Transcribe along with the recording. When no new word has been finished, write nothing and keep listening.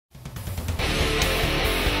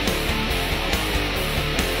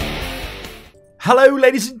Hello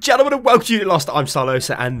ladies and gentlemen and welcome to Unit Lost. I'm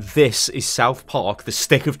Stylosa and this is South Park, the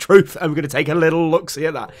Stick of Truth, and we're going to take a little look-see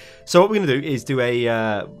at that. So what we're going to do is do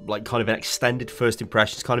a like kind of an extended first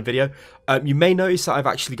impressions kind of video. You may notice that I've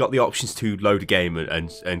actually got the options to load a game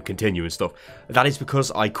and continue and stuff. That is because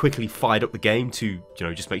I quickly fired up the game to,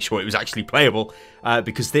 just make sure it was actually playable,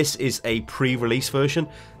 because this is a pre-release version.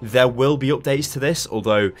 There will be updates to this,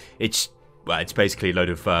 although it's basically a load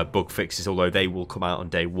of bug fixes, although they will come out on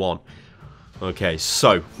day one. Okay,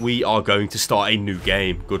 so we are going to start a new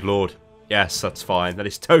game. Good lord. Yes, that's fine. That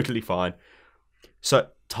is totally fine. So,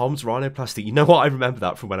 Tom's rhinoplasty. You know what? I remember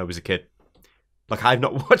that from when I was a kid. Like, I've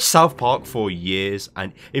not watched South Park for years.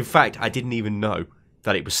 And, in fact, I didn't even know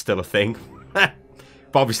that it was still a thing. But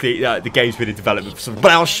obviously, the game's been in development for some...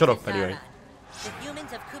 But I'll shut up anyway. The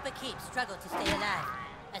humans of Koopa Keep struggle to stay alive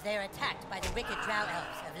as they are attacked by the wicked drow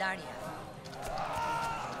elves of Larnia.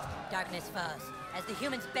 Darkness falls as the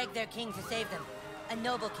humans beg their king to save them, a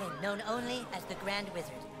noble king known only as the Grand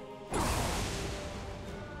Wizard.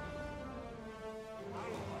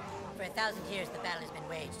 For 1,000 years, the battle has been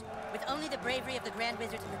waged, with only the bravery of the Grand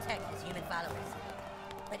Wizard to protect his human followers.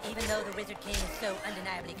 But even though the Wizard King is so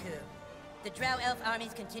undeniably cool, the drow elf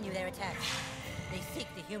armies continue their attacks. They seek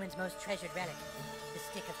the humans' most treasured relic, the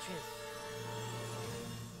Stick of Truth.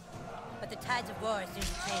 But the tides of war soon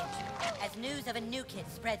change, as news of a new kid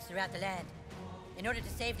spreads throughout the land. In order to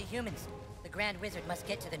save the humans, the Grand Wizard must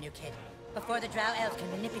get to the new kid before the drow elves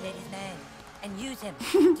can manipulate his mind and use him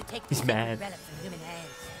to take the sacred relic from human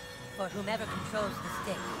hands. For whomever controls the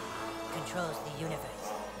stick controls the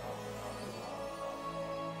universe.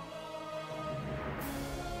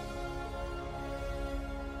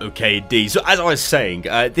 Okay, indeed. So as I was saying,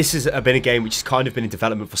 this has been a game which has kind of been in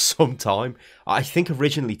development for some time. I think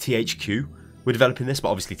originally THQ were developing this, but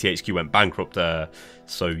obviously THQ went bankrupt.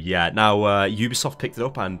 So yeah, now Ubisoft picked it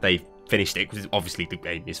up and they finished it, because obviously the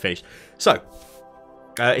game is finished. So,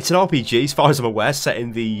 it's an RPG, as far as I'm aware, set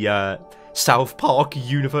in the South Park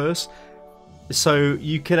universe. So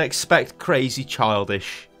you can expect crazy,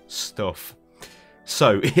 childish stuff.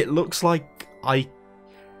 So it looks like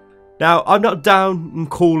Now, I'm not down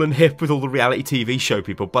and cool and hip with all the reality TV show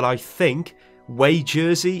people, but I think Way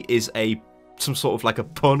Jersey is some sort of like a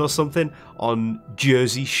pun or something on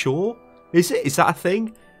Jersey Shore. Is it? Is that a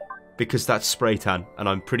thing? Because that's spray tan, and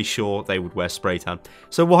I'm pretty sure they would wear spray tan.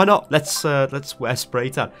 So why not? Let's wear spray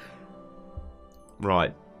tan.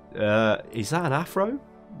 Right. Is that an afro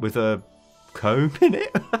with a comb in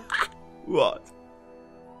it? What?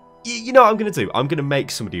 You know what I'm going to do? I'm going to make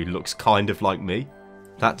somebody who looks kind of like me.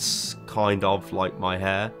 That's kind of like my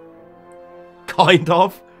hair. Kind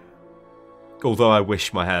of. Although I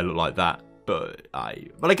wish my hair looked like that. But I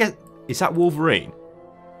guess, is that Wolverine?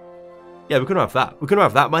 Yeah, we're gonna have that. We're gonna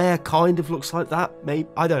have that. My hair kind of looks like that. Maybe,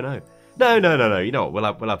 I don't know. No. You know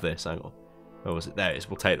what? We'll have this. Hang on. Where was it? There it is.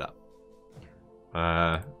 We'll take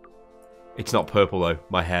that. It's not purple though.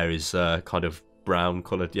 My hair is kind of brown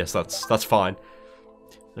coloured. Yes, that's fine.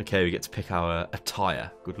 Okay, we get to pick our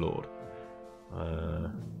attire. Good lord.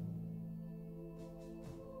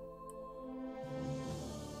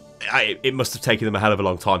 It must have taken them a hell of a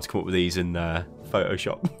long time to come up with these in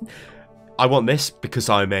Photoshop. I want this because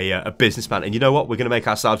I'm a businessman, and you know what? We're going to make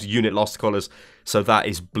ourselves Unit Lost colours. So that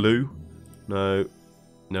is blue. No.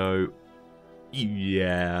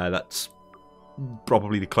 Yeah, that's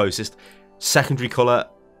probably the closest. Secondary colour,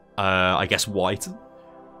 I guess white.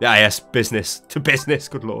 Yeah, yes, business to business.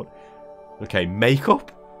 Good lord. Okay,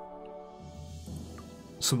 makeup.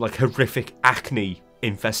 Some like horrific acne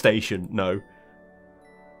infestation. No.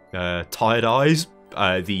 Tired eyes.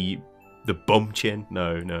 The bum chin.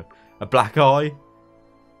 No. A black eye.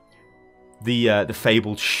 The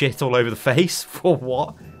fabled shit all over the face. For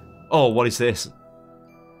what? Oh, what is this?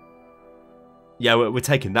 Yeah, we're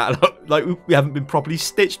taking that. Like we haven't been properly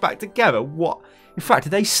stitched back together. What? In fact, are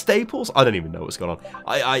they staples? I don't even know what's going on.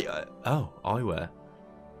 Oh, eyewear.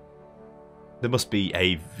 There must be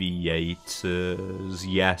aviators.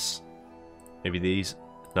 Yes. Maybe these.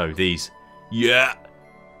 No, these. Yeah.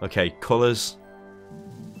 Okay, colours.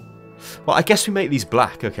 Well, I guess we make these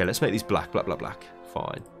black. Okay, let's make these black. Black.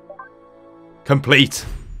 Fine. Complete.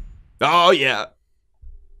 Oh, yeah.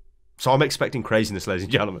 So I'm expecting craziness, ladies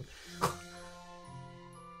and gentlemen.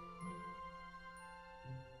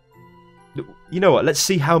 You know what? Let's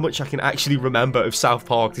see how much I can actually remember of South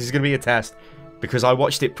Park. This is going to be a test, because I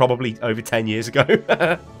watched it probably over 10 years ago.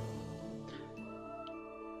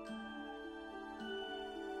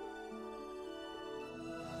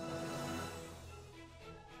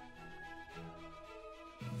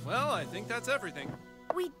 Well, I think that's everything.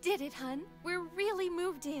 We did it, hun. We're really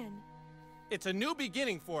moved in. It's a new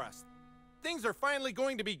beginning for us. things are finally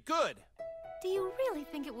going to be good. Do you really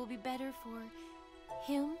think it will be better for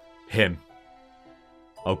him? Him.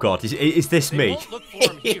 Oh God, is this They me? won't look for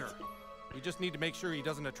him here. We just need to make sure he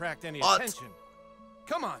doesn't attract any What? attention.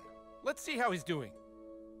 Come on, let's see how he's doing.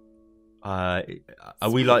 Are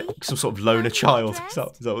we like some sort of loner child? Is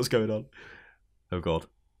that what's going on? Oh God.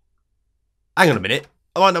 Hang on a minute.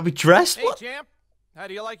 I might not be dressed. Hey, What? champ, how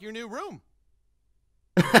do you like your new room?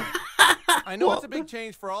 I know it's a big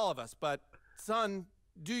change for all of us, but son,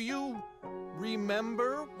 do you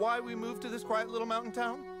remember why we moved to this quiet little mountain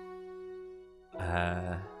town?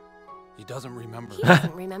 He doesn't remember. He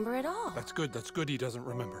doesn't remember at all. That's good he doesn't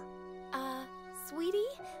remember. Sweetie,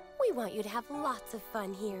 we want you to have lots of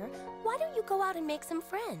fun here. Why don't you go out and make some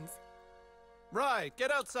friends? Right,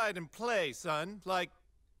 get outside and play, son, like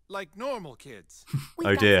normal kids. We've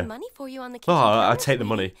Oh got dear. some money for you on the kitchen Oh, I'll counter, take the sweetie.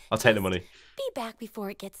 money. I'll take the Just money. Be back before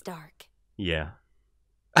it gets dark. Yeah.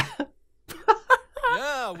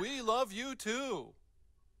 Yeah, we love you too.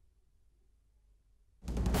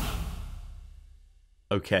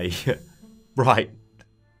 Okay. Right.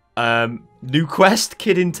 New quest,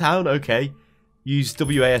 kid in town. Okay. Use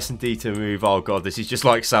WAS and D to move. Oh God, this is just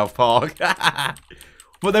like South Park.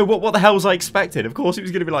 But then, what the hell was I expecting? Of course, it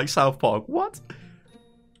was going to be like South Park. What?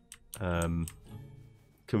 Can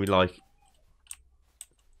we like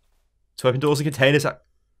to open doors and containers?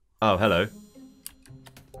 Oh, hello.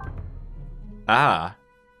 Ah.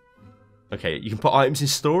 Okay, you can put items in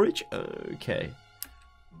storage. Okay.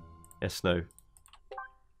 Yes, no.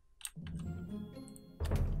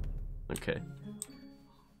 Okay.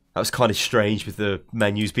 That was kind of strange with the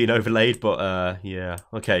menus being overlaid, but yeah.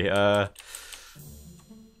 Okay.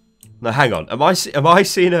 Now hang on. Am I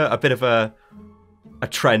seeing a bit of a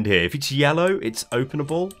trend here? If it's yellow, it's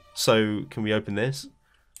openable. So can we open this?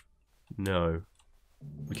 No.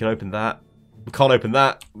 We can open that. We can't open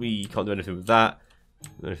that. We can't do anything with that.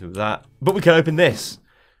 Anything with that. But we can open this.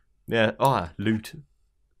 Yeah. Ah, loot.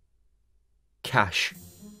 Cash.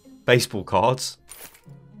 Baseball cards.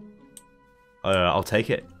 I'll take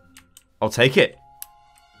it. I'll take it.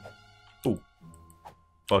 Oh.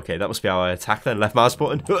 Okay, that must be our attack then. Left mouse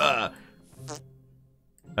button. Oh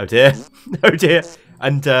dear. Oh dear.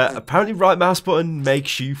 And apparently right mouse button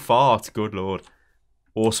makes you fart. Good lord.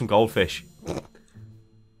 Awesome goldfish.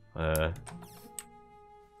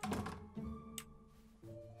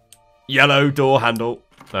 Yellow door handle.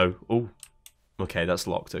 Oh. Oh. Okay, that's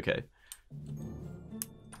locked. Okay.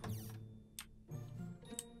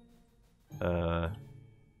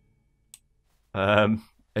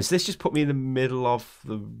 Has this just put me in the middle of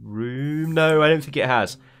the room? No, I don't think it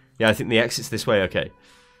has. Yeah, I think the exit's this way. Okay.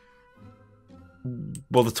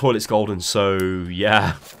 Well, the toilet's golden, so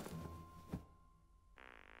yeah.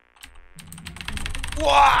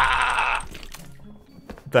 Wah!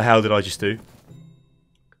 The hell did I just do?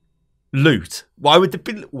 Loot. Why would there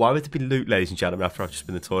be loot, ladies and gentlemen, after I've just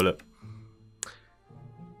been in the toilet?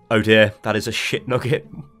 Oh dear, that is a shit nugget.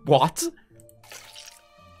 What?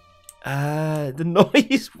 The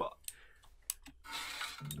noise. What?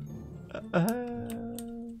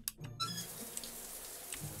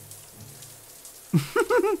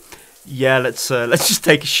 Yeah, let's just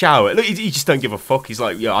take a shower. Look, he just don't give a fuck. He's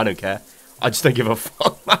like, yeah, I don't care. I just don't give a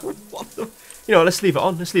fuck, man. What the? You know, let's leave it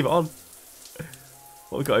on. Let's leave it on.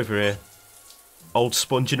 What we got over here? Old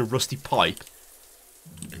sponge and a rusty pipe.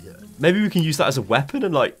 Maybe we can use that as a weapon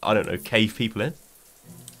and, like, I don't know, cave people in.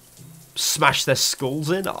 Smash their skulls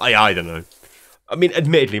in. I don't know. I mean,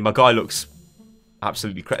 admittedly, my guy looks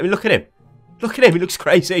absolutely crazy. I mean, look at him. Look at him. He looks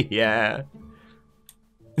crazy. Yeah.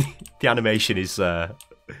 The animation is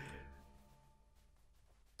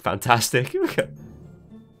fantastic.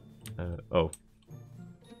 Oh.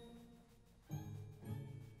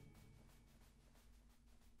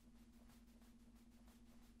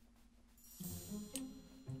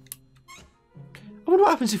 I wonder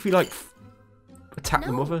what happens if we, like, attack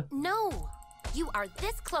the mother. No, you are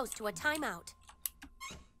this close to a timeout.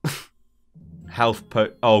 Health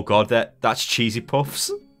po... Oh, God, that's cheesy puffs.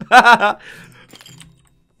 Is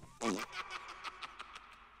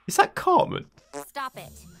that Cartman? Stop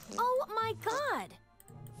it. Oh, my God.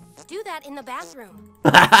 Do that in the bathroom.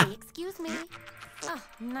 Excuse me. Oh,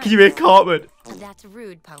 nice. Can you hear Cartman? That's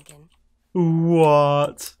rude, Pumpkin.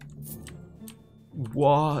 What?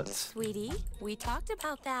 What? Sweetie, we talked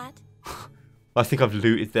about that. I think I've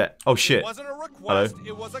looted that. Oh, shit. It wasn't a request, Hello?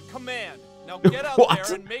 it was a command. Now get out What?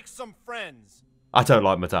 there and make some friends. I don't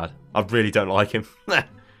like my dad. I really don't like him. But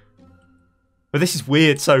this is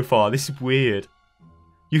weird so far. This is weird.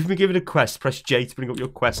 You've been given a quest. Press J to bring up your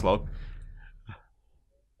quest log.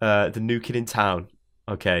 The new kid in town.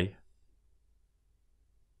 Okay.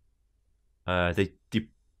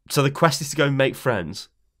 So the quest is to go and make friends.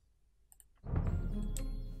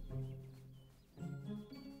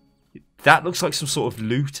 That looks like some sort of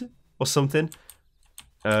loot or something.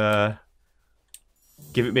 Give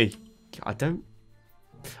it me. I don't...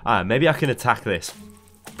 maybe I can attack this.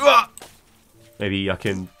 Maybe I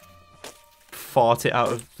can fart it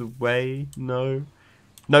out of the way. No.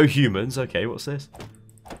 No humans. Okay, what's this?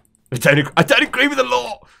 I don't agree with the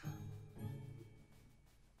law!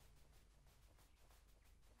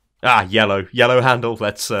 Yellow. Yellow handle.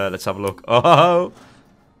 Let's have a look. Oh!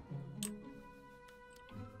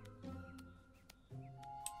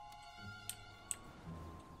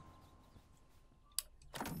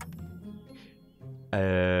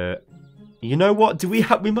 You know what? Do we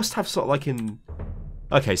have? We must have sort of like in.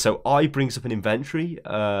 Okay, so I brings up an inventory.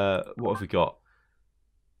 What have we got?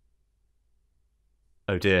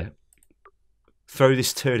 Oh dear. Throw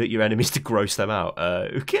this turd at your enemies to gross them out.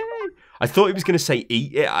 Okay. I thought he was going to say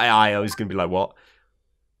eat it. I was going to be like, what?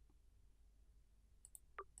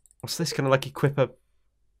 What's this? Kind of like equip a...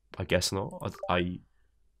 I guess not.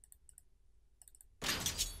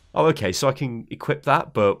 Oh, okay. So I can equip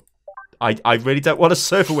that, but I really don't want a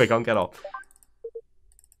surfer wig on. Get off.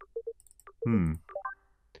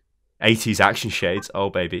 80s action shades. Oh,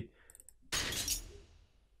 baby.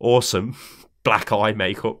 Awesome. Black eye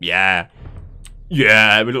makeup. Yeah.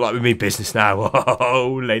 Yeah, we look like we mean business now.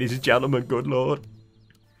 Oh, ladies and gentlemen, good lord.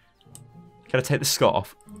 Can I take the Scott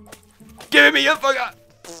off? Give me your fucker!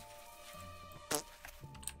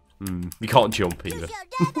 You can't jump either.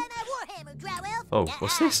 Oh,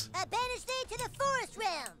 what's this? I banished thee to the forest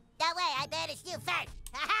realm. That way, I banished you first.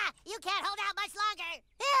 Aha! You can't hold out much longer.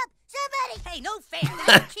 Help! Somebody! Hey, no fair.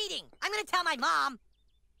 That's cheating. I'm gonna tell my mom.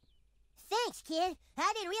 Thanks, kid.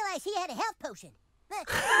 I didn't realize he had a health potion.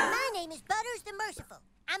 My name is Butters the Merciful.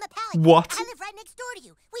 I'm a paladin. What? I live right next door to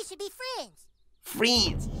you. We should be friends.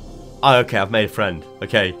 Friends? Oh, okay, I've made a friend.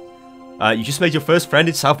 Okay. You just made your first friend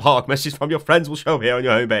in South Park. Messages from your friends will show here on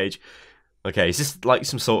your homepage. Okay, is this like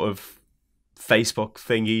some sort of Facebook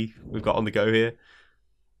thingy we've got on the go here?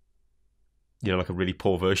 You know, like a really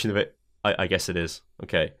poor version of it? I guess it is.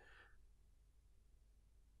 Okay.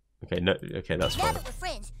 Okay, no, okay, that's fine. Now that we're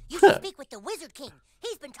friends, you should speak with the Wizard King.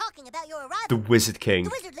 He's been talking about your arrival. The Wizard King. The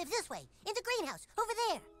wizard lives this way, in the greenhouse, over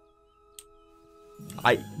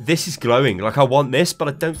there. This is glowing. Like I want this, but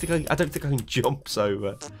I don't think I can jump.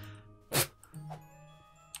 So.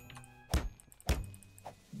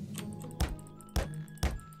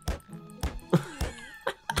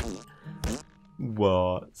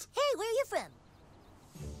 What? Hey, where are you from?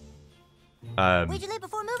 Where'd you live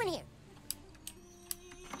before moving here?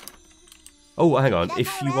 Oh, hang on.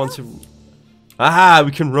 If you want to... Ah,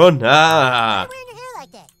 we can run. Ah. Why are you wearing your hair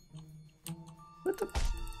like that? What the...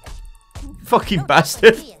 Fucking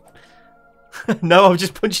bastard. No, I'm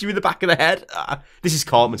just punching you in the back of the head. This is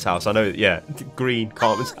Cartman's house. I know. Yeah, green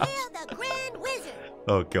Cartman's house. Hail the Grand Wizard.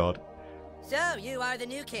 Oh, God. So, you are the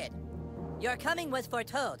new kid. Your coming was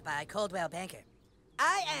foretold by Coldwell Banker.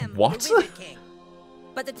 I am What? the Wizard King.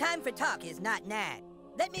 But the time for talk is not now.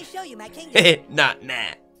 Let me show you my kingdom. Not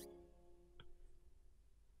nah.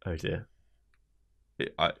 Oh dear.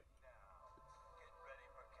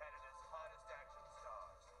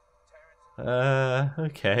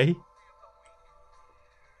 Okay.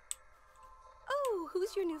 Oh,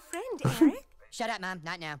 who's your new friend, Eric? Shut up, Mom.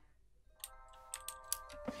 Not now.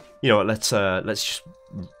 You know what? Let's just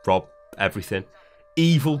rob everything.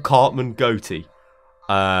 Evil Cartman goatee.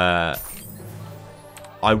 I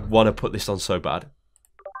want to put this on so bad.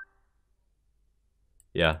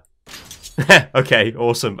 Yeah. Okay,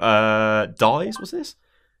 awesome. Dyes, what's this?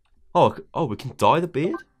 Oh, we can dye the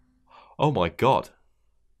beard? Oh my god.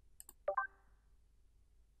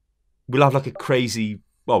 We'll have like a crazy...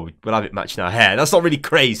 Well, we'll have it matching our hair. That's not really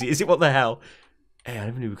crazy, is it? What the hell? Hey, I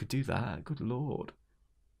never knew we could do that. Good lord.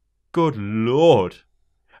 Good lord.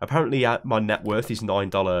 Apparently, my net worth is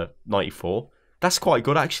 $9.94. That's quite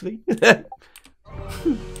good, actually.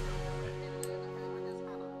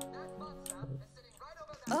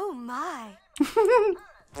 Oh my.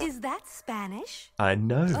 Is that Spanish?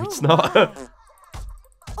 No, Oh, it's not. my.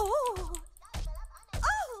 Oh.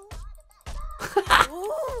 Oh.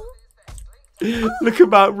 Oh. Look at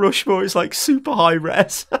Mount Rushmore. It's like super high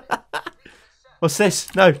res. What's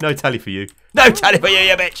this? No telly for you. No telly for you,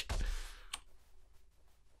 you bitch.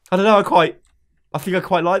 I don't know. I think I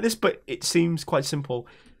quite like this, but it seems quite simple.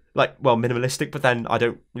 Like, well, minimalistic. But then I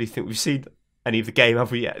don't really think we've seen any of the game,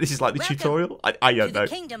 have we yet? This is like the Welcome tutorial. I don't know. The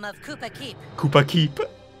kingdom of Koopa Keep. Koopa Keep.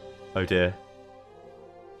 Oh dear.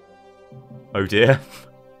 Oh dear.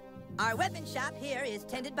 Our weapon shop here is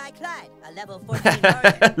tended by Clyde, a level 14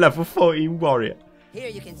 warrior. Level 14 warrior. Here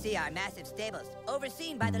you can see our massive stables,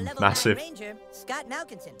 overseen by the level Massive. 9 ranger, Scott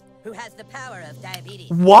Malkinson, who has the power of diabetes.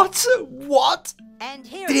 What? What? And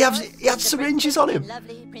here, Did he of have- course, he had is the syringes princess on him? and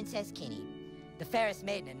lovely Princess Kenny, the fairest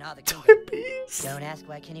maiden in all the kingdom. Diabetes. Don't ask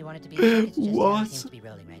why Kenny wanted to be king. It's just how What? it seems to be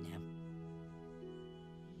rolling right now.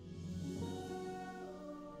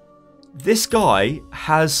 This guy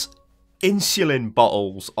has insulin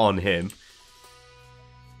bottles on him.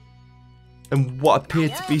 And what appear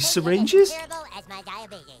to be syringes? Terrible as my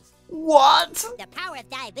diabetes. What? The power of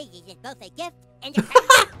diabetes is both a gift and a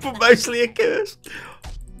curse. But mostly a curse.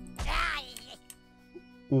 Ah,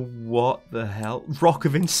 What the hell? Rock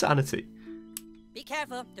of Insanity. Be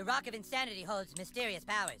careful, the Rock of Insanity holds mysterious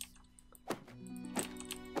powers.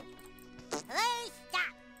 Please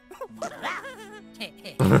stop.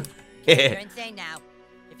 You're insane now.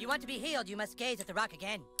 If you want to be healed, you must gaze at the rock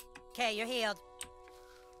again. Okay, you're healed.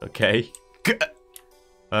 Okay.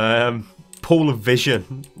 Pool of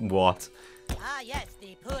Vision. What? Ah, yes,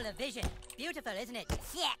 the pool of vision. Beautiful, isn't it?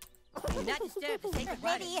 Shit. Do not disturb the sacred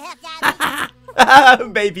Maybe waters. you have diabetes.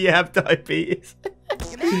 Maybe you have diabetes.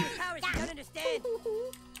 Your magic powers you don't understand.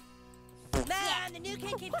 Man, the new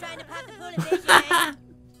kid keeps trying to pop the pool of vision.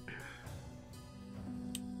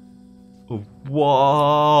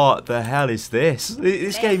 What the hell is this?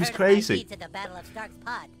 This They game's heard of my crazy. feats at the Battle of Stark's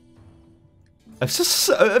Pod.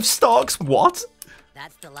 Of Stark's what?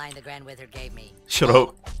 That's the line the Grand Wizard gave me. Shut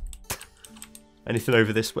up. Anything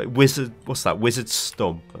over this way? Wizard, what's that? Wizard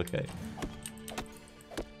Stump. Okay.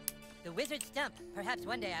 The Wizard Stump. Perhaps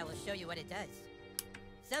one day I will show you what it does.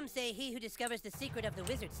 Some say he who discovers the secret of the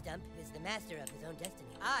Wizard Stump is the master of his own destiny.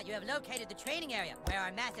 Ah, you have located the training area where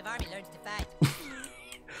our massive army learns to fight.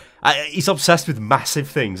 He's obsessed with massive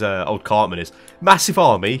things, old Cartman is. Massive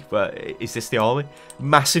army, but is this the army?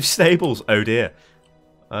 Massive stables, oh dear.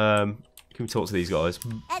 Can we talk to these guys?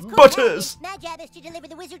 As Court Butters! Paladin, my job is to deliver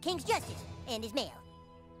the Wizard King's justice and his mail.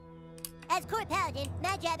 As Court Paladin,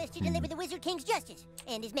 my job is to deliver the Wizard King's justice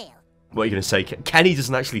and his mail. What are you going to say? Kenny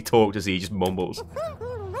doesn't actually talk, does he? He just mumbles.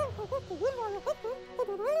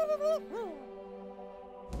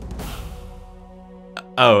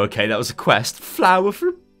 Oh, okay, that was a quest. Flower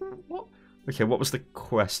for... What? Okay, what was the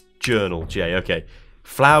quest? Journal, J, okay.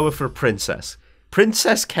 Flower for a princess.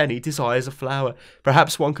 Princess Kenny desires a flower.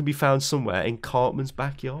 Perhaps one can be found somewhere in Cartman's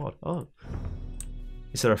backyard. Oh.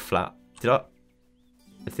 Is there a flower?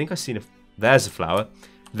 I think I seen a... There's a flower.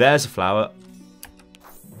 There's a flower.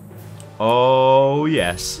 Oh,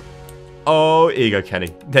 yes. Oh, here you go,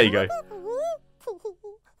 Kenny. There you go.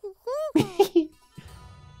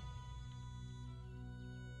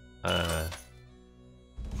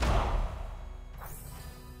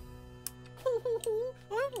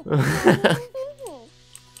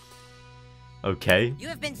 Okay. You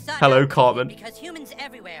have been sought Hello, out Cartman. because humans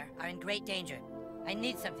everywhere are in great danger. I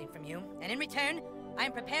need something from you, and in return, I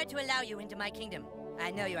am prepared to allow you into my kingdom.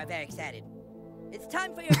 I know you are very excited. It's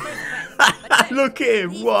time for your first quest. But first, Look at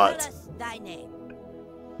him, please what? tell us thy name.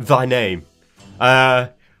 Thy name.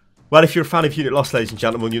 Well, if you're a fan of Unit Lost, ladies and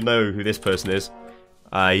gentlemen, you'll know who this person is.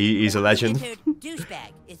 He's a legend.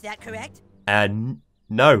 Douchebag, is that correct? And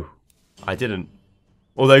no, I didn't.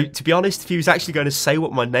 Although, to be honest, if he was actually going to say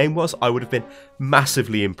what my name was, I would have been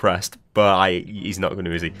massively impressed. But he's not going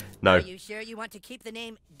to, is he? No. Are you sure you want to keep the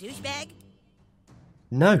name Douchebag?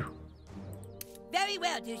 No. Very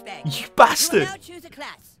well, Douchebag. You You bastard! will now choose a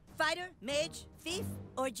class. Fighter, mage, thief,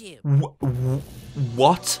 or Jew.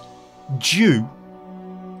 What? Jew?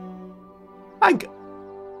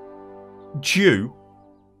 Jew?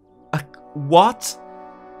 What?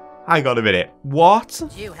 Hang on a minute. What?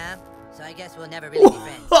 Jew, huh? So I guess we'll never really be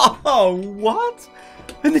friends. Oh, what?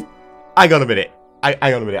 Hang on a minute.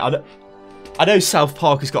 Hang on a minute. I know South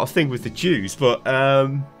Park has got a thing with the Jews, but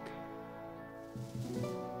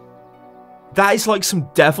that is like some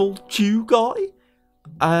devil Jew guy,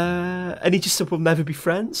 and he just said we'll never be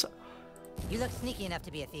friends. You look sneaky enough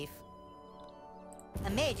to be a thief. A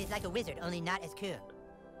mage is like a wizard, only not as cool.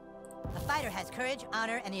 A fighter has courage,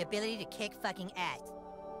 honor, and the ability to kick fucking ass.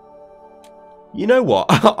 You know what?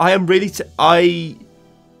 I am really...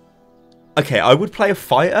 Okay, I would play a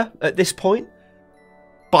fighter at this point,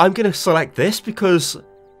 but I'm going to select this because,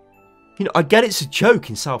 you know, I get it's a joke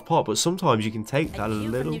in South Park, but sometimes you can take that a Jew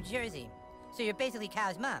little... from New Jersey. So you're basically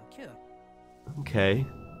Cow's mom, too. Okay.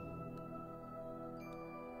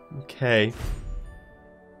 Okay.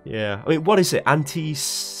 Yeah. I mean, what is it?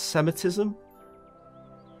 Anti-Semitism?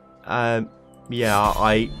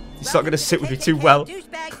 Yeah, it's not going to sit with me too well. The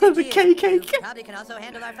The KKK. Probably can also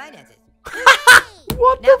handle our finances.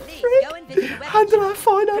 What Now the please, frick? go and visit the weapon Handle shop. our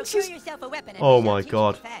finances. Procure yourself a weapon and Oh we shall my teach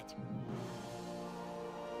God. you that.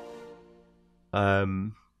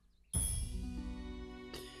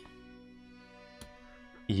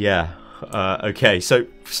 Yeah. Okay. So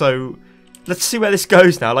let's see where this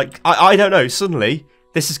goes now. Like I don't know. Suddenly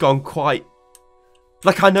this has gone quite.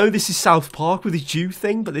 Like I know this is South Park with the Jew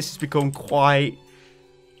thing, but this has become quite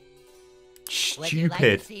Would you like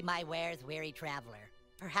to stupid. see my wares, weary traveler?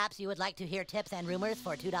 Perhaps you would like to hear tips and rumors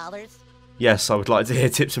for $2? Yes, I would like to hear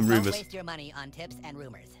tips and Don't rumors. waste your money on tips and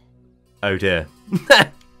rumors. Oh dear.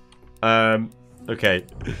 Okay.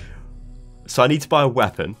 So I need to buy a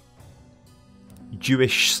weapon.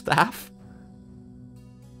 Jewish staff.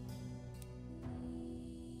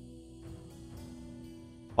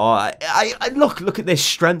 Oh, I look at this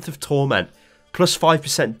strength of torment, plus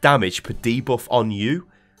 5% damage per debuff on you.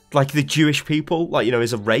 Like the Jewish people, like you know,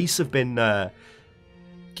 as a race have been,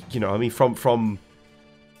 you know, I mean, from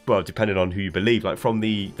well, depending on who you believe, like from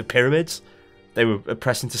the pyramids, they were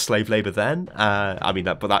oppressed into slave labor then. I mean,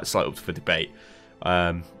 but that's like up for debate.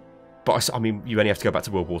 But I mean, you only have to go back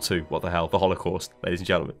to World War II. What the hell? The Holocaust, ladies and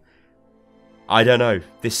gentlemen. I don't know.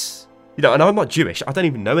 This, you know, and I'm not Jewish. I don't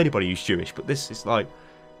even know anybody who's Jewish, but this is like,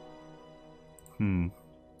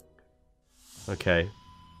 okay.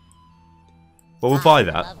 Well, we'll buy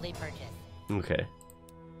that. Lovely purchase. Okay.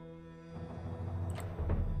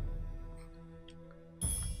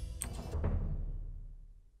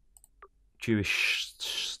 Jewish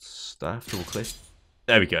staff, double click.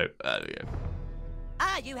 There we go. There we go.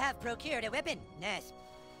 Ah, you have procured a weapon. Yes.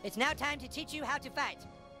 It's now time to teach you how to fight.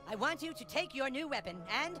 I want you to take your new weapon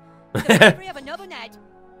and, with the bravery of a noble knight,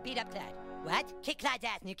 beat up Clyde. What? Kick Clyde's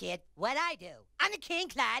ass, new kid. What I do? I'm the king,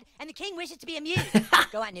 Clyde, and the king wishes to be amused.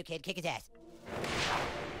 Go on, new kid. Kick his ass.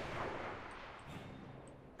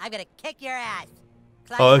 I'm gonna kick your ass.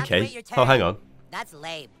 Clyde, Oh, you have to okay. wait your turn. Oh, hang on. That's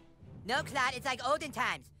lame. No, Clyde, it's like olden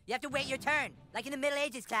times. You have to wait your turn. Like in the Middle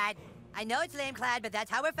Ages, Clyde. I know it's lame, Clyde, but that's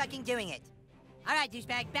how we're fucking doing it. All right,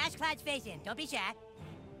 douchebag, bash Clyde's face in. Don't be shy.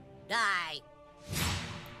 Die.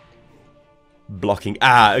 Blocking.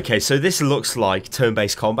 Ah, okay. So this looks like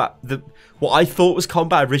turn-based combat. What I thought was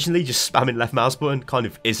combat originally, just spamming left mouse button, kind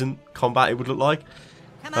of isn't combat. It would look like.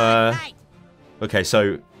 Come on, fight. Okay,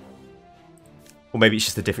 so, or maybe it's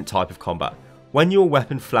just a different type of combat. When your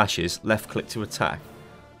weapon flashes, left click to attack.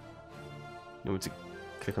 You want to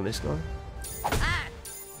click on this guy? Ah.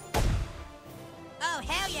 Oh,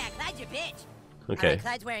 hell yeah, Clyde's your bitch. Okay. All right,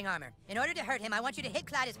 Clyde's wearing armor. In order to hurt him, I want you to hit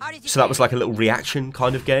Clyde as hard as you So that was like a little reaction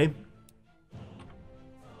kind of game.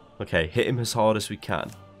 Okay, hit him as hard as we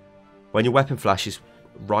can. When your weapon flashes,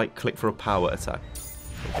 right click for a power attack.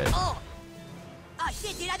 Okay. Oh! Oh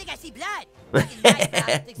shit, dude, I think I see blood! Fucking nice, bro.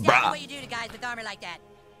 That's exactly what you do to guys with armor like that.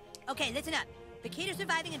 Okay, listen up. The key to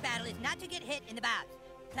surviving in battle is not to get hit in the bows.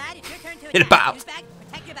 Clyde, it's your turn to attack. In the bows. Douchebag,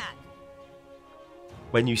 protect your bows.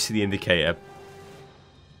 When you see the indicator,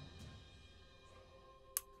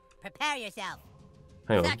 Prepare yourself.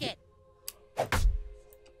 hang on. Suck it.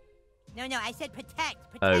 No, I said protect.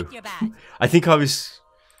 Oh. Protect your bows. I think I was...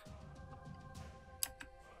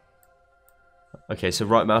 Okay, so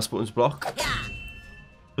right mouse button's block. Yeah.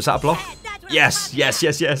 Was that a block? Yeah, that's what I'm Yes, talking yes, about.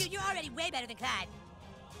 yes, yes. Dude, you're already way better than Clyde.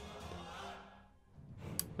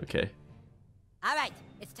 Okay. All right,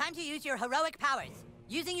 it's time to use your heroic powers.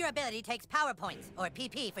 Using your ability takes power points, or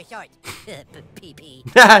PP for short. PP.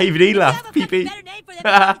 Even he You laughed. have a fucking PP. better name for them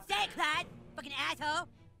than I can say it, Clyde. Fucking asshole.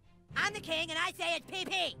 I'm the king, and I say it's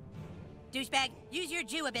PP. Douchebag, use your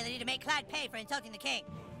Jew ability to make Clyde pay for insulting the king.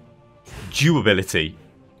 Jew ability.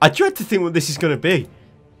 I dread to think what this is going to be.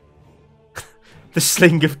 The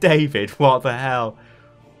Sling of David. What the hell?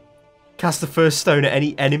 Cast the first stone at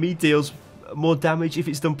any enemy. Deals more damage if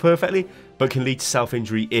it's done perfectly, but can lead to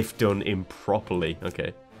self-injury if done improperly.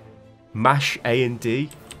 Okay. Mash A and D.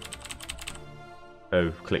 Oh,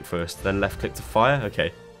 click first. Then left click to fire.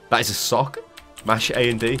 Okay. That is a sock. Mash A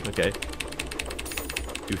and D. Okay.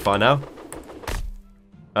 Do we fire now?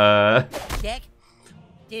 Dick?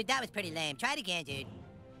 Dude, that was pretty lame. Try it again, dude.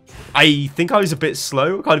 I think I was a bit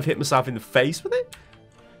slow. I kind of hit myself in the face with it.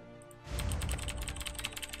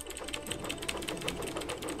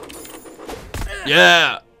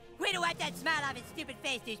 Yeah. Way to wipe that smile off his stupid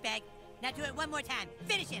face, douchebag. Now do it one more time.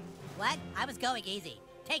 Finish him. What? I was going easy.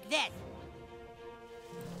 Take this.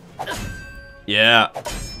 Yeah.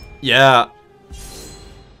 Yeah.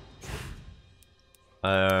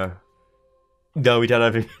 No, we don't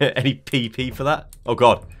have any PP for that. Oh,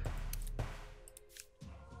 God.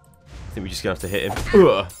 I think we're just going to have to hit him.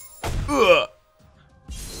 Ugh. Ugh.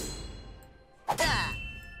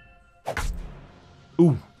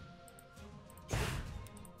 Ooh.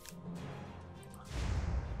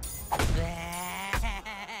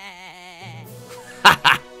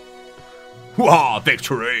 Wah,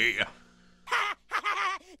 victory!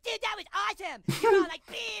 Dude, that was awesome! You're all like,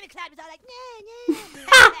 beam, and Cloud was all like, nah.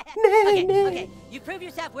 Okay, you prove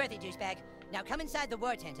yourself worthy, douchebag. Now come inside the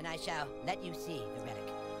war tent and I shall let you see the relic.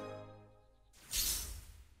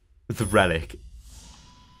 The relic.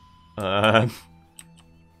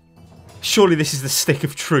 Surely this is the stick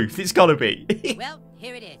of truth. It's gotta be. Well,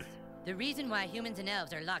 here it is. The reason why humans and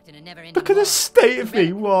elves are locked in a never-ending Look at the state of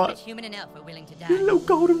me. What? Which human and elf are willing to die. Little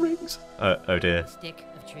golden rings. Oh dear. Stick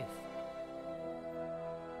of truth.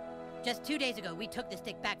 Just 2 days ago, we took the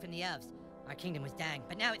stick back from the elves. Our kingdom was dying,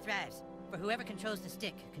 but now it thrives. For whoever controls the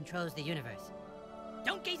stick controls the universe.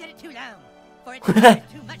 Don't gaze at it too long, for it's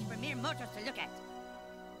too much for mere mortals to look at.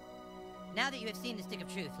 Now that you have seen the stick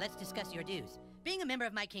of truth, let's discuss your dues. Being a member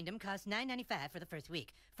of my kingdom costs $9.95 for the first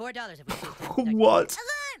week. $4 of which is What?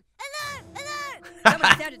 Alarm! Alarm! Alarm!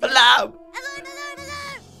 Someone sounded the Alarm! Alarm! Alarm!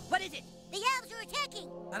 Alarm! What is it? The elves are attacking!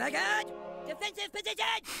 Oh my god! Defensive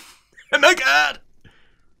position! Oh my god!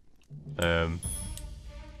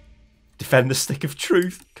 Defend the stick of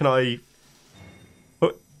truth. Can I?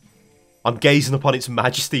 Oh, I'm gazing upon its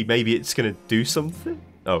majesty. Maybe it's gonna do something.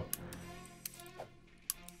 Oh,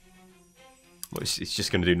 well, it's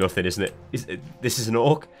just gonna do nothing, isn't it? This is an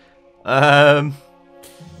orc. Oh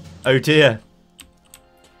dear.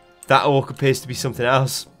 That orc appears to be something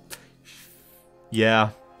else.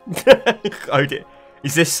 Yeah. Oh dear.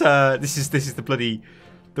 Is this? This is the bloody.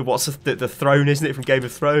 The throne, isn't it, from Game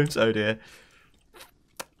of Thrones? Oh dear.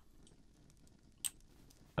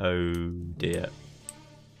 Oh dear.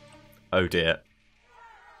 Oh dear.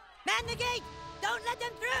 Man the gate! Don't let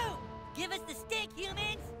them through! Give us the stick,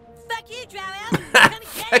 humans! Fuck you, Drow Elf! Come and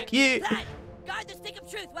get Fuck it! you! Clyde, guard the stick of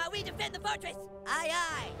truth while we defend the fortress! Aye,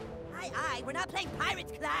 aye! Aye, aye! We're not playing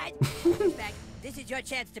pirates, Clyde! In fact, this is your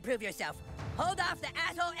chance to prove yourself. Hold off the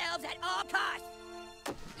asshole elves at all costs!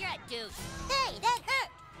 You're a douche. Hey, that hurt!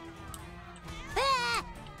 Ah!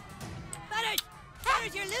 Butters!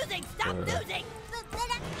 Butters, you're losing! Stop losing!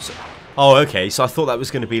 Oh, okay. So I thought that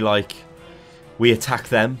was going to be like we attack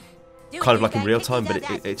them, kind of like in real time, but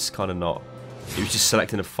it's kind of not. It was just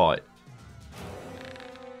selecting a fight.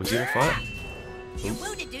 Was he in a fight? You're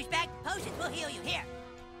wounded, douchebag. Potions will heal you. Here.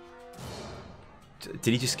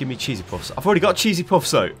 Did he just give me cheesy puffs? I've already got cheesy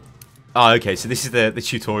puffs, though. Oh, okay. So this is the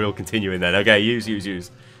tutorial continuing then. Okay,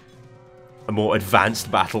 use. A more advanced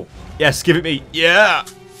battle. Yes, give it me. Yeah.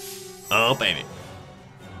 Oh, baby.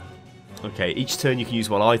 Okay, each turn you can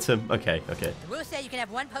use one item. Okay. The rules say you can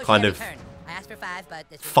have one potion Kind every of turn. I asked for 5, but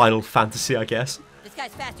this Final Fantasy, I guess. This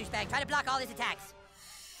guy's fast, douchebag. Try to block all his attacks.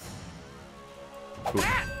 Ooh.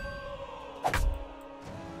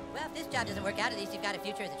 Well, if this job doesn't work out, at least you've got a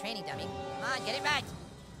future as a training dummy. Come on, get it right.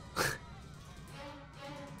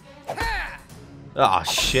 Ah,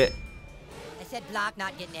 shit. I said block,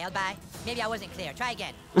 not get nailed by. Maybe I wasn't clear. Try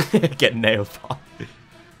again. Get nailed by.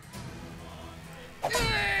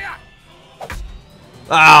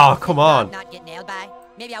 Oh, come on. Block, not get nailed by.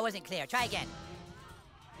 Maybe I wasn't clear. Try again.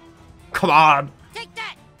 Come on. Take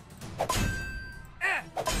that.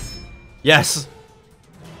 Yes.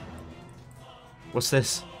 What's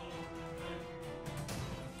this?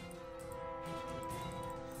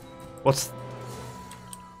 What's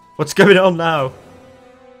going on now?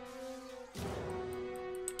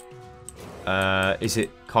 Is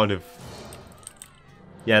it kind of...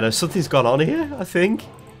 Yeah, no, something's gone on here, I think.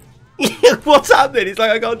 What's happening? It's like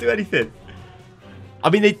I can't do anything. I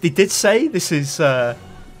mean, they did say this is the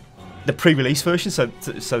pre-release version, so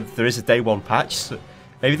there is a day one patch. So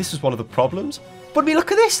maybe this was one of the problems. But I mean,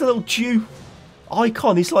 look at this, the little Jew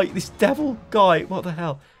icon. He's like this devil guy. What the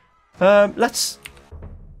hell? Let's.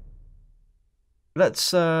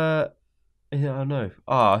 Yeah, I know.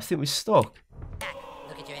 Ah, I think we're stuck.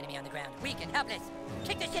 Look at your enemy on the ground. Weak and helpless.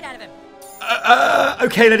 Kick the shit out of him.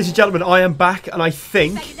 Okay, ladies and gentlemen, I am back, and I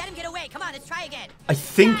think Let him get away. Come on, let's try again.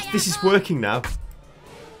 this is working now.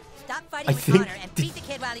 Stop fighting with honor and beat the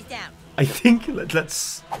kid while he's down. I think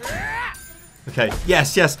let's. Okay.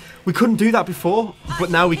 Yes. We couldn't do that before, but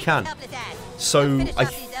now we can. So I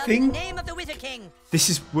think this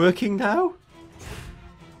is working now.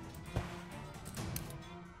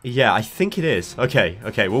 Yeah, I think it is. Okay.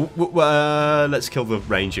 Well, let's kill the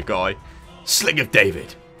ranger guy. Sling of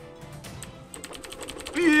David.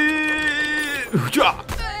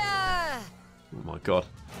 Oh my god.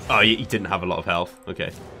 Oh, he didn't have a lot of health.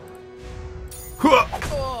 Okay.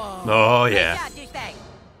 Oh, yeah.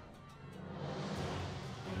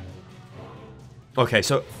 Okay,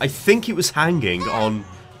 so I think it was hanging on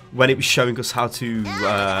when it was showing us how to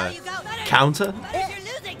counter.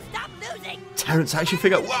 Terrence action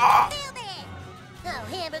figure. Wow. Oh,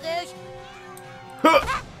 hamburgers.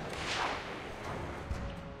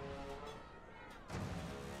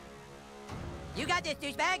 You got this,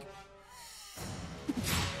 douchebag.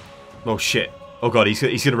 Oh shit. Oh god, he's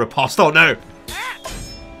gonna riposte. Oh no.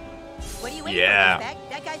 What are you waiting Yeah. for, douchebag?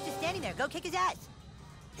 That guy's just standing there. Go kick his ass.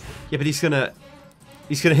 Yeah, but he's gonna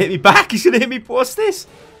hit me back. He's gonna hit me. What's this?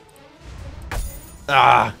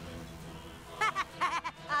 Ah.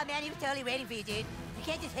 Oh man, he was totally waiting for you, dude. You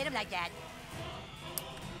can't just hit him like that.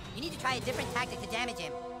 You need to try a different tactic to damage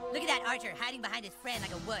him. Look at that archer hiding behind his friend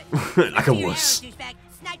like a wood. Like a Your wuss. arrows, douchebag.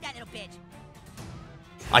 Snipe that little bitch.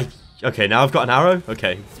 Okay, now I've got an arrow.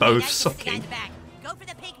 Okay, both Nice to hit the guy in sucking. the back. Go for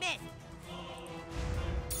the pink miss.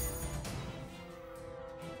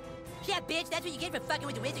 Yeah, bitch, that's what you get for fucking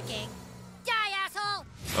with the Wizard King. Die, asshole!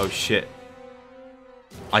 Oh shit.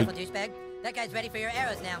 Careful, douchebag. That guy's ready for your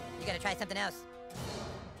arrows now. You gotta try something else.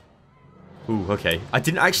 Ooh, okay. I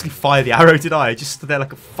didn't actually fire the arrow, did I? I just stood there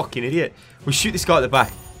like a fucking idiot. We'll shoot this guy at the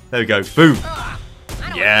back. There we go. Boom. I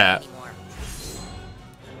don't Yeah. want to anymore.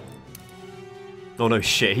 Oh no,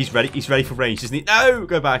 shit. He's ready. He's ready for range, isn't he? No,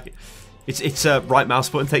 go back. It's right mouse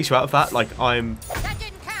button takes you out of that. Like I'm. That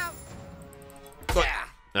didn't count.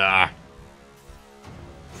 Ah.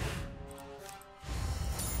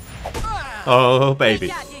 Oh baby.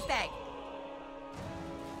 Good job, douchebag.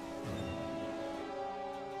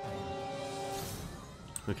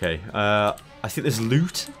 Okay. I think there's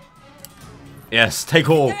loot. Yes, take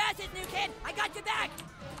all. Your asses, new kid. I got your back.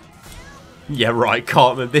 Yeah, right,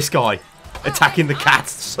 Cartman. This guy attacking the cat.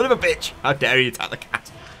 Son of a bitch. How dare you attack the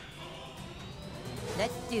cat?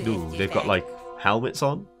 Let's do this, Ooh, they've got douchebag. like helmets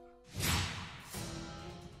on.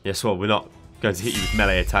 Yes, well, we're not going to hit you with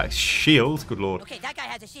melee attacks. Shield, good lord. Okay, that guy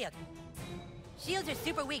has a shield. Shields are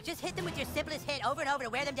super weak. Just hit them with your simplest hit over and over to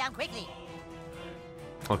wear them down quickly.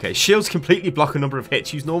 Okay, shields completely block a number of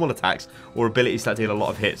hits. Use normal attacks or abilities that deal a lot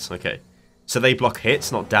of hits. Okay, so they block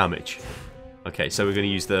hits, not damage. Okay, so we're going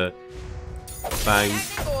to use the bang,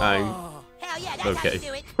 bang. Hell yeah, that's Okay. how you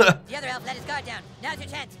do it. The other elf let his guard down. Now's your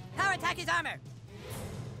chance. Power attack his armor.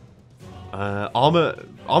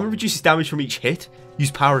 Armor reduces damage from each hit. Use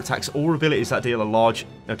power attacks or abilities that deal a large...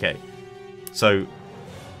 Okay, so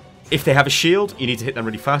if they have a shield, you need to hit them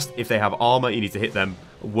really fast. If they have armor, you need to hit them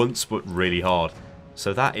once, but really hard.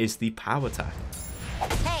 So that is the power attack.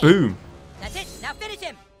 Hey, Boom. that's it. Now finish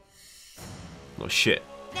him. Oh shit.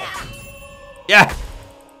 Now. Yeah.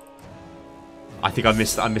 I think I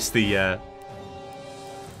missed the.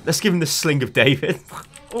 Let's give him the sling of David.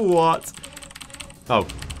 What? Oh,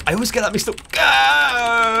 I always get that mixed up.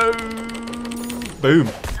 Go! Boom.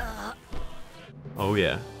 Oh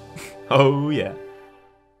yeah. Oh yeah.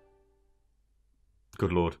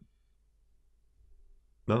 Good lord.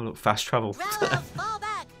 No, look, fast travel. Drow elves, fall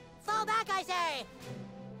back. Fall back, I say.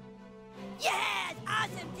 Yes,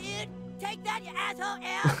 awesome, dude. Take that, you asshole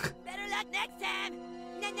elf. Better luck next time.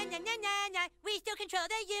 Na na na na na na. We still control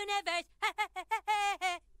the universe.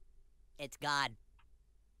 It's God.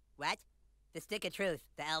 What? The stick of truth.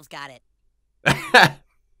 The elves got it.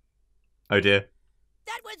 Oh dear.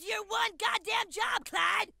 That was your one goddamn job,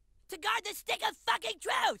 Clyde! To guard the stick of fucking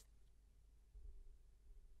truth!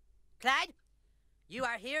 Clyde, you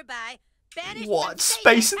are hereby banished What? from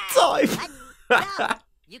Space and Satan. time? What? No,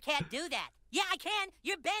 you can't do that. Yeah, I can.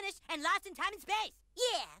 You're banished and lost in time and space.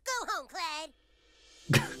 Yeah, go home, Clyde.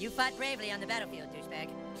 You fought bravely on the battlefield, douchebag.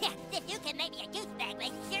 Yeah, if you can make me a douchebag,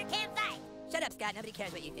 like you sure can fight. Shut up, Scott. Nobody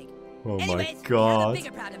cares what you think. Oh my Anyways, we have a god.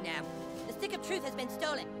 bigger problem now. The stick of truth has been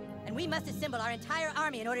stolen, and we must assemble our entire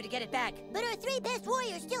army in order to get it back. But our three best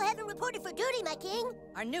warriors still haven't reported for duty, my king.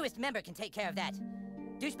 Our newest member can take care of that.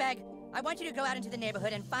 Douchebag, I want you to go out into the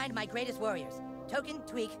neighborhood and find my greatest warriors. Token,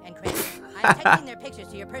 Tweak, and Crazy. I'm texting their pictures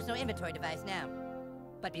to your personal inventory device now.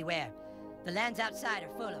 But beware. The lands outside are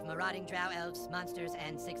full of marauding drow elves, monsters,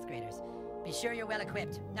 and sixth graders. Be sure you're well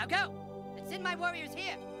equipped. Now go! And send my warriors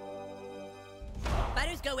here!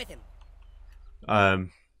 Fighters, go with him. Hang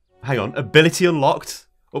on. Ability unlocked.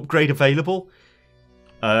 Upgrade available.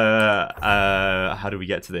 How do we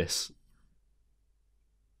get to this?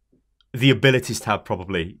 The abilities tab,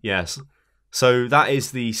 probably. Yes. So that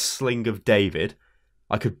is the Sling of David.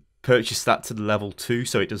 I could purchase that to level 2,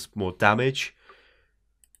 so it does more damage.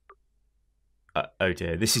 Oh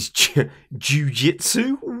dear, this is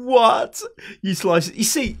Jiu-Jitsu? What? You slice it. You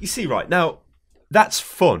see, right, now, that's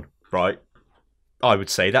fun, right? I would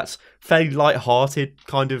say that's fairly light-hearted,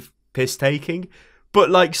 kind of piss-taking. But,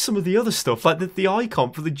 like, some of the other stuff, like the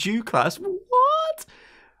icon for the Jew class, what?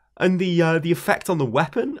 And the effect on the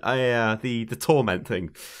weapon, the torment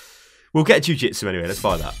thing. We'll get Jiu-Jitsu anyway, let's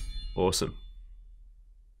buy that. Awesome.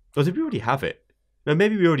 Or did we already have it? No,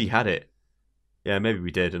 maybe we already had it. Yeah, maybe we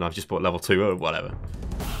did, and I've just bought level 2 or whatever.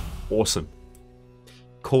 Awesome.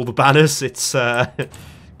 Call the banners, it's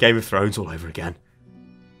Game of Thrones all over again.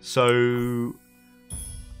 So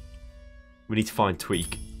we need to find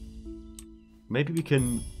Tweak. Maybe we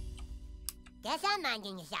can. Guess I'm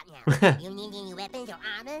minding the shop now. You need any weapons or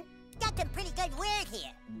armor? Got some pretty good word here.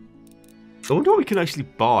 I wonder what we can actually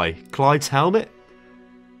buy. Clyde's helmet?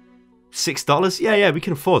 $6? Yeah, we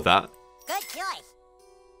can afford that. Good choice.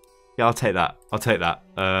 Yeah, I'll take that. I'll take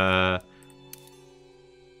that.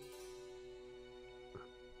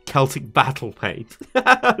 Celtic battle paint.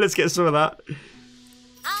 Let's get some of that.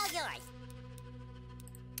 All yours.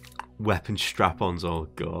 Weapon strap-ons. Oh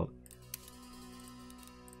god.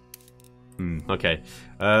 Okay.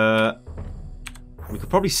 We could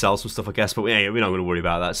probably sell some stuff, I guess, but we're not going to worry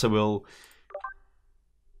about that. So we'll.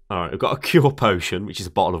 All right. We've got a cure potion, which is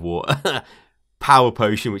a bottle of water. Power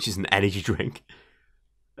potion, which is an energy drink,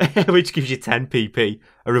 which gives you 10 PP.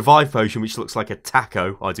 A revive potion, which looks like a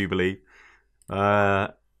taco, I do believe.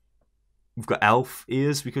 We've got elf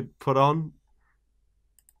ears we could put on.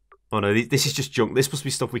 Oh no, this is just junk. This must be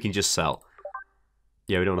stuff we can just sell.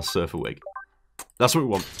 Yeah, we don't want a surfer wig. That's what we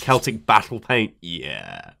want. Celtic battle paint.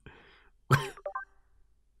 Yeah.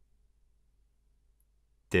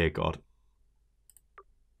 Dear God.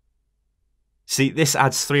 See, this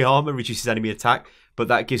adds 3 armor, reduces enemy attack, but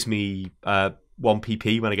that gives me 1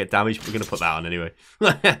 PP when I get damaged. We're going to put that on anyway.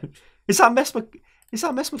 Is that mess my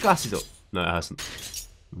glasses up? No, it hasn't.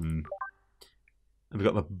 And we've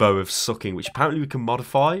got the bow of sucking, which apparently we can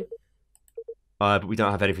modify. But we don't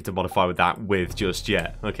have anything to modify with that with just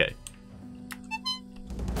yet. Okay.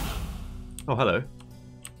 Oh, hello.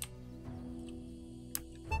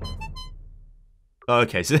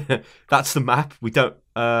 Okay, so that's the map. We don't...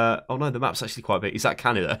 oh no, the map's actually quite big. Is that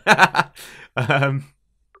Canada?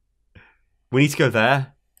 We need to go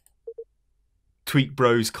there. Tweak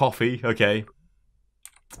Bros Coffee. Okay.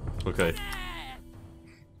 Okay.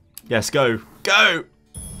 Yes, go. Go!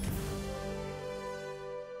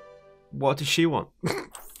 What does she want?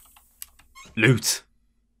 Loot.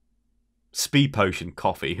 Speed potion.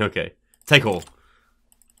 Coffee. Okay. Take all.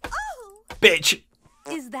 Oh! Bitch!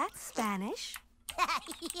 Is that Spanish? Yeah,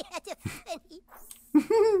 that's funny.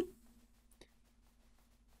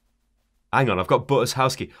 Hang on, I've got Butter's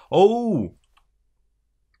house key. Oh!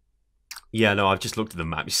 Yeah, no, I've just looked at the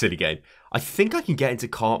map. You silly game. I think I can get into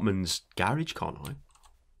Cartman's garage, can't I?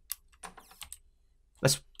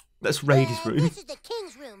 Let's raid his room. This is the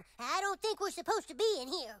king's room. I don't think we're supposed to be in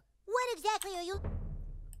here. What exactly are you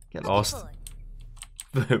Get looking lost.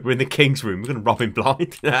 for? We're in the king's room. We're going to rob him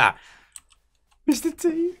blind. Mr.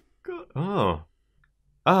 T. God. Oh.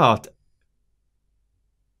 Oh.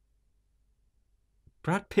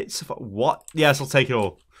 Brad Pitt's... What? Yes, I'll take it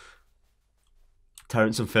all.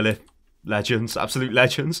 Terrence and Phillip. Legends. Absolute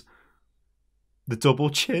legends. The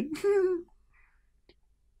double chin.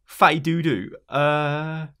 Fatty doo-doo.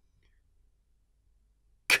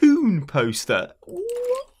 Coon poster.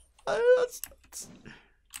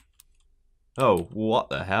 Oh, what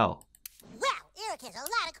the hell? Wow, Eric has a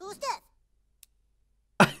lot of cool stuff.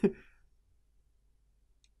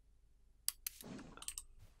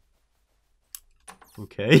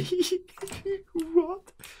 Okay.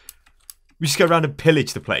 What? We just go around and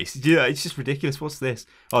pillage the place. Yeah, it's just ridiculous. What's this?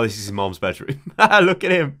 Oh, this is his mom's bedroom. Look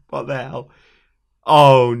at him. What the hell?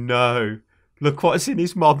 Oh, no. Look what's in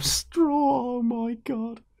his mom's straw. Oh, my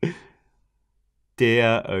God.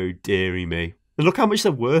 Dear, oh, dearie me. And look how much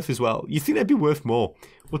they're worth as well. You think they'd be worth more.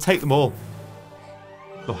 We'll take them all.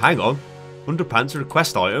 Oh, hang on. Underpants are a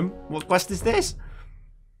quest item. What quest is this?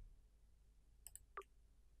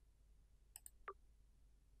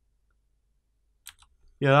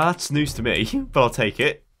 Yeah, that's news to me, but I'll take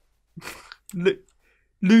it.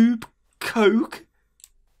 Lube, Coke,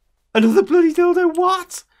 another bloody dildo,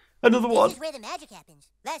 what? Another one? This is where the magic happens.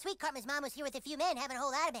 Last week, Cartman's mom was here with a few men having a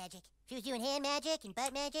whole lot of magic. She was doing hand magic and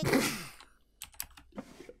butt magic.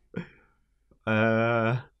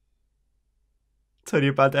 Antonio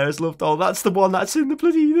Banderas loved. Oh, that's the one that's in the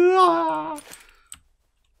bloody... Oh,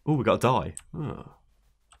 we got a die. Oh.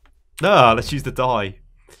 Ah, let's use the die.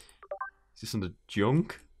 Is this under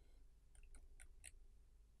junk?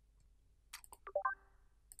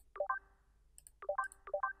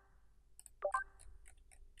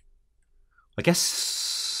 I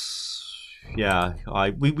guess... Yeah,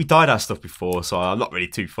 we dyed our stuff before, so I'm not really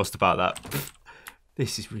too fussed about that.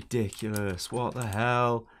 This is ridiculous. What the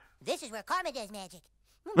hell? This is where Cartman does magic.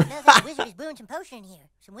 Smells like the wizard is brewing some potion in here.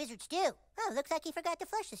 Some wizard stew. Oh, looks like he forgot to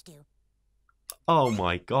flush the stew. Oh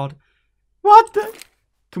my god. What the...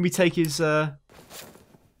 Can we take his, Oh,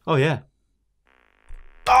 yeah.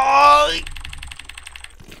 Oh!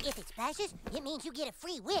 If it splashes, it means you get a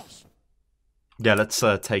free wish. Yeah, let's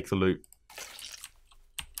take the loot.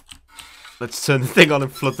 Let's turn the thing on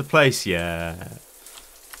and flood the place. Yeah.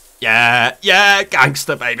 Yeah, yeah,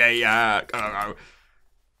 gangster, baby. Yeah, go.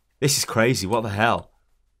 This is crazy. What the hell?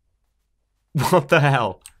 What the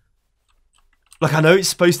hell? Like, I know it's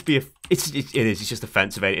supposed to be a... It is. It's just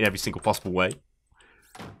offensive in every single possible way.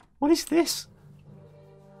 What is this?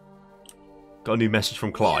 Got a new message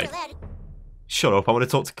from Clyde. Shut up. I want to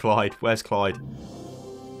talk to Clyde. Where's Clyde?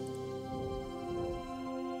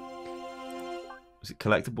 Is it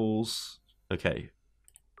collectibles? Okay.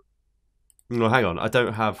 No, hang on. I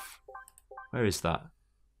don't have... Where is that?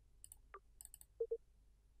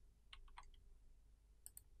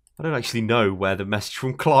 I don't actually know where the message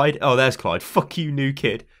from Clyde... Oh, there's Clyde. Fuck you, new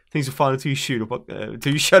kid. Things are fine until you shoot up.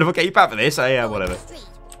 Until you shut up, I'll get you back for this. Yeah, whatever.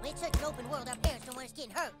 It's such an open world, our parents don't want us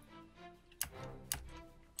getting hurt.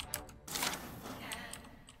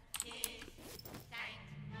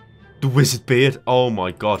 The wizard beard. Oh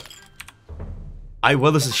my god.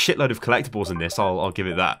 Well, there's a shitload of collectibles in this. I'll give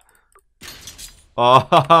it that.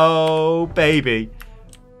 Oh, baby.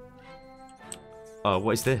 Oh,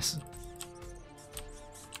 what is this?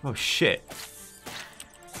 Oh, shit.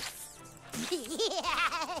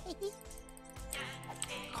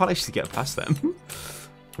 Can't actually get past them.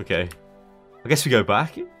 Okay. I guess we go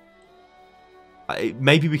back.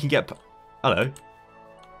 Maybe we can get... Hello.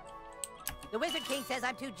 The Wizard King says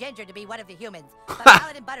I'm too ginger to be one of the humans, but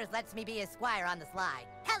Paladin Butters lets me be his squire on the slide.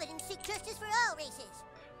 Paladins seek justice for all races.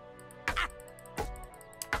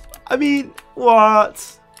 I mean,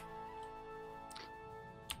 what?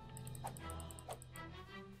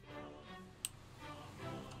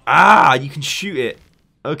 Ah, you can shoot it.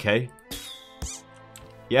 Okay.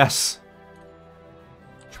 Yes.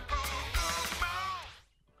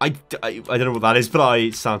 I don't know what that is, but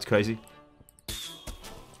it sounds crazy.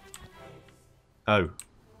 Oh.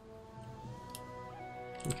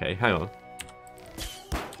 Okay, hang on.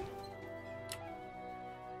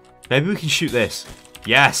 Maybe we can shoot this.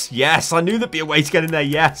 Yes, yes, I knew there'd be a way to get in there,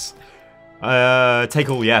 yes. Take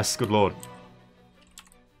all, yes, good lord.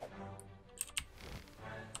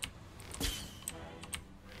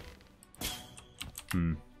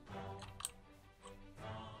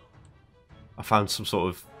 I found some sort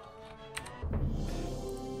of...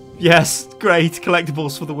 Yes, great,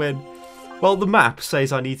 collectibles for the win. Well, the map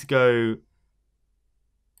says I need to go...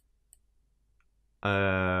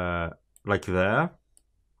 like there.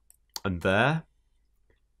 And there.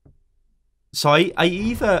 So I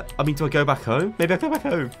either... I mean, do I go back home? Maybe I go back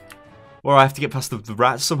home. Or I have to get past the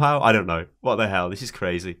rats somehow? I don't know. What the hell? This is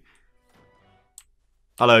crazy.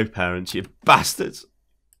 Hello, parents, you bastards.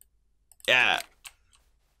 Yeah.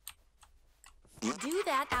 Do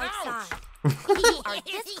that outside. You are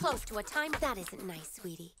this close to a time that isn't nice,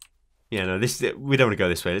 sweetie. Yeah, no, we don't want to go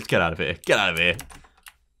this way. Let's get out of here. Get out of here.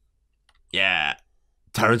 Yeah.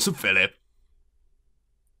 Terrence and Philip.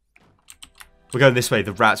 We're going this way.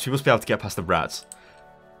 The rats. We must be able to get past the rats.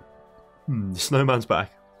 The snowman's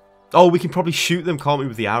back. Oh, we can probably shoot them, can't we,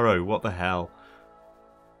 with the arrow? What the hell?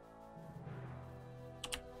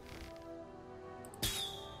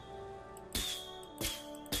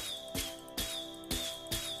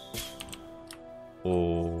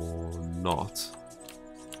 Or not.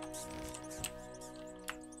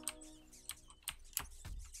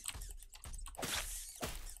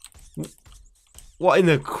 What in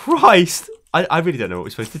the Christ? I really don't know what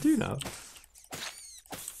we're supposed to do now.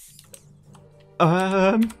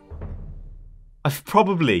 I've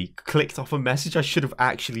probably clicked off a message I should have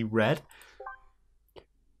actually read.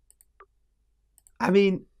 I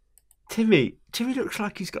mean, Timmy looks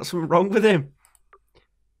like he's got something wrong with him.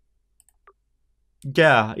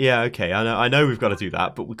 Yeah, okay. I know we've got to do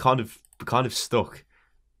that, but we're kind of stuck.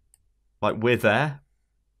 Like, we're there.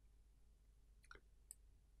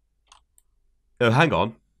 Oh, hang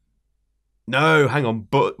on. No, hang on.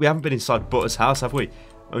 But we haven't been inside Butter's house, have we?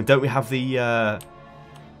 I mean, don't we have the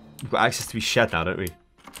we've got access to his shed now, don't we?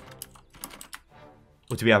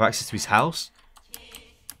 Or do we have access to his house?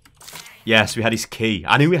 Yes, we had his key.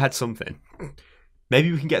 I knew we had something.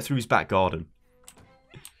 Maybe we can get through his back garden.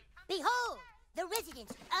 Behold, the residence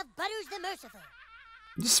of Butters the Merciful.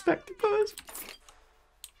 Respect Butters.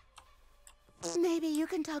 Maybe you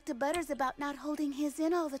can talk to Butters about not holding his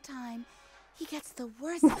in all the time. He gets the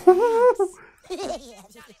worst cramps.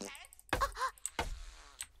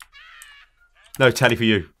 No, Teddy for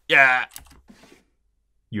you. Yeah.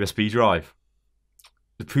 USB drive.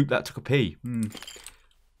 The poop that took a pee.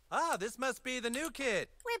 Ah, this must be the new kid.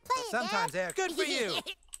 We're playing, Sometimes Dad. air. Good for you.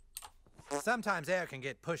 Sometimes air can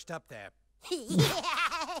get pushed up there.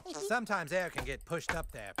 Sometimes air can get pushed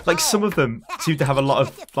up there. Like, some of them seem to have a lot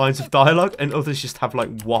of lines of dialogue, and others just have,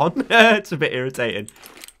 like, one. It's a bit irritating.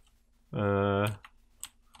 Let's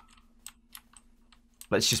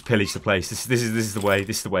just pillage the place. This is the way.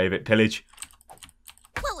 This is the way of it. Pillage.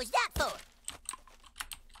 What was that for?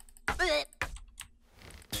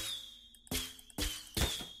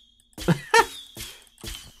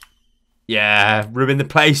 Yeah, ruin the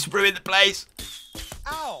place. Ruin the place.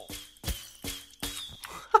 Ow!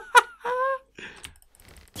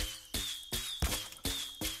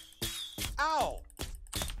 Ow!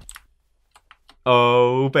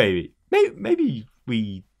 Oh, baby. Maybe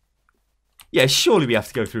we... Yeah, surely we have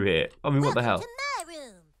to go through here. I mean, what the hell? To my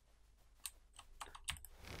room.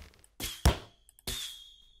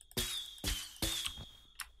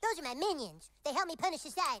 Those are my minions. They help me punish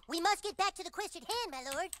the side. We must get back to the quest at hand, my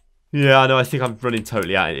lord. Yeah, I know. I think I'm running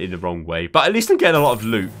totally out in the wrong way. But at least I'm getting a lot of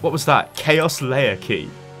loot. What was that? Chaos Layer Key.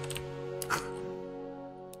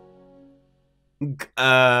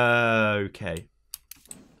 Okay.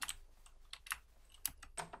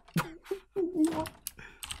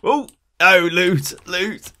 Oh, oh, loot,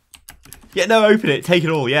 loot. Yeah, no, open it. Take it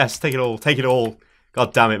all. Yes, take it all. Take it all.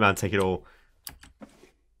 God damn it, man. Take it all.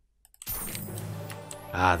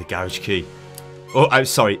 Ah, the garage key. Oh, I'm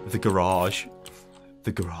sorry. The garage.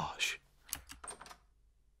 The garage.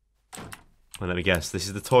 Well, let me guess. This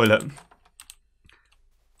is the toilet.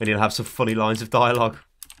 And he'll have some funny lines of dialogue.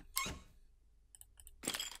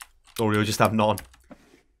 Or he'll just have none.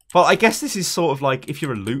 Well, I guess this is sort of like if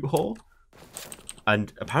you're a loot whore.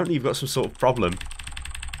 And apparently you've got some sort of problem.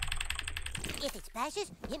 If it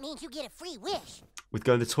splashes, it means you get a free wish. With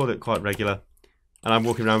going to the toilet quite regular. And I'm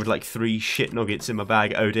walking around with like 3 shit nuggets in my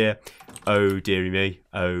bag. Oh dear. Oh dearie me.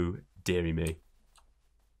 Oh dearie me.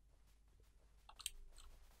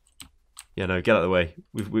 Yeah, no, get out of the way.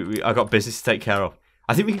 I got business to take care of.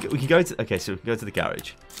 I think we can go into... Okay, so we can go to the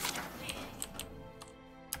garage.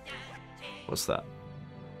 What's that?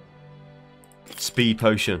 Speed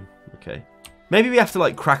potion. Okay. Maybe we have to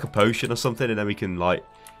like crack a potion or something and then we can like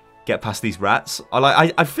get past these rats.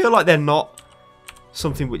 I feel like they're not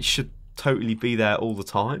something which should totally be there all the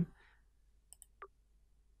time.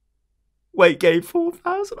 Weight gain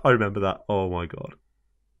 4,000. I remember that. Oh my god.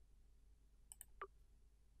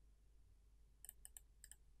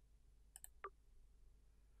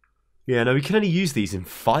 Yeah, no, we can only use these in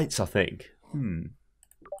fights, I think.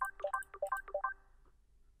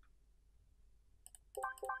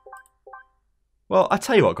 Well, I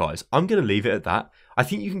tell you what, guys. I'm going to leave it at that. I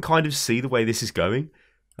think you can kind of see the way this is going.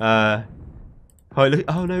 Oh no,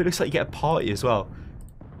 it looks like you get a party as well.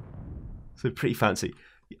 So pretty fancy.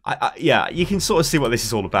 Yeah, you can sort of see what this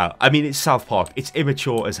is all about. I mean, it's South Park. It's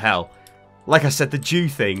immature as hell. Like I said, the Jew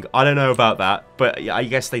thing, I don't know about that. But I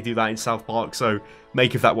guess they do that in South Park, so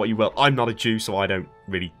make of that what you will. I'm not a Jew, so I don't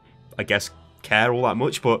really, I guess, care all that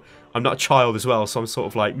much. But I'm not a child as well, so I'm sort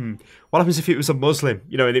of like, what happens if it was a Muslim?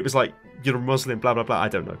 You know, and it was like, you're a Muslim, blah, blah, blah. I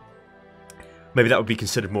don't know. Maybe that would be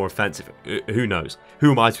considered more offensive. Who knows?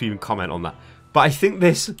 Who am I to even comment on that? But I think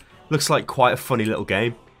this looks like quite a funny little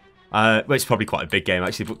game. Well, it's probably quite a big game,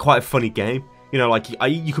 actually, but quite a funny game. You know, like,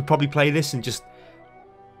 you could probably play this and just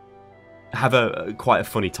have quite a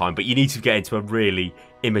funny time, but you need to get into a really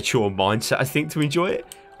immature mindset, I think, to enjoy it.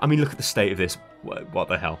 I mean, look at the state of this. What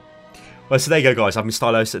the hell? Well, so there you go, guys. I've been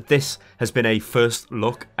Stylosa. This has been a first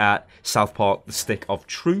look at South Park, The Stick of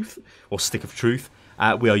Truth, or Stick of Truth.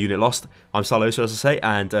 We are Unit Lost. I'm Stylosa, as I say,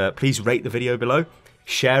 and please rate the video below,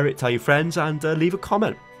 share it, tell your friends, and leave a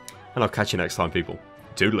comment. And I'll catch you next time, people.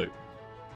 Toodaloo.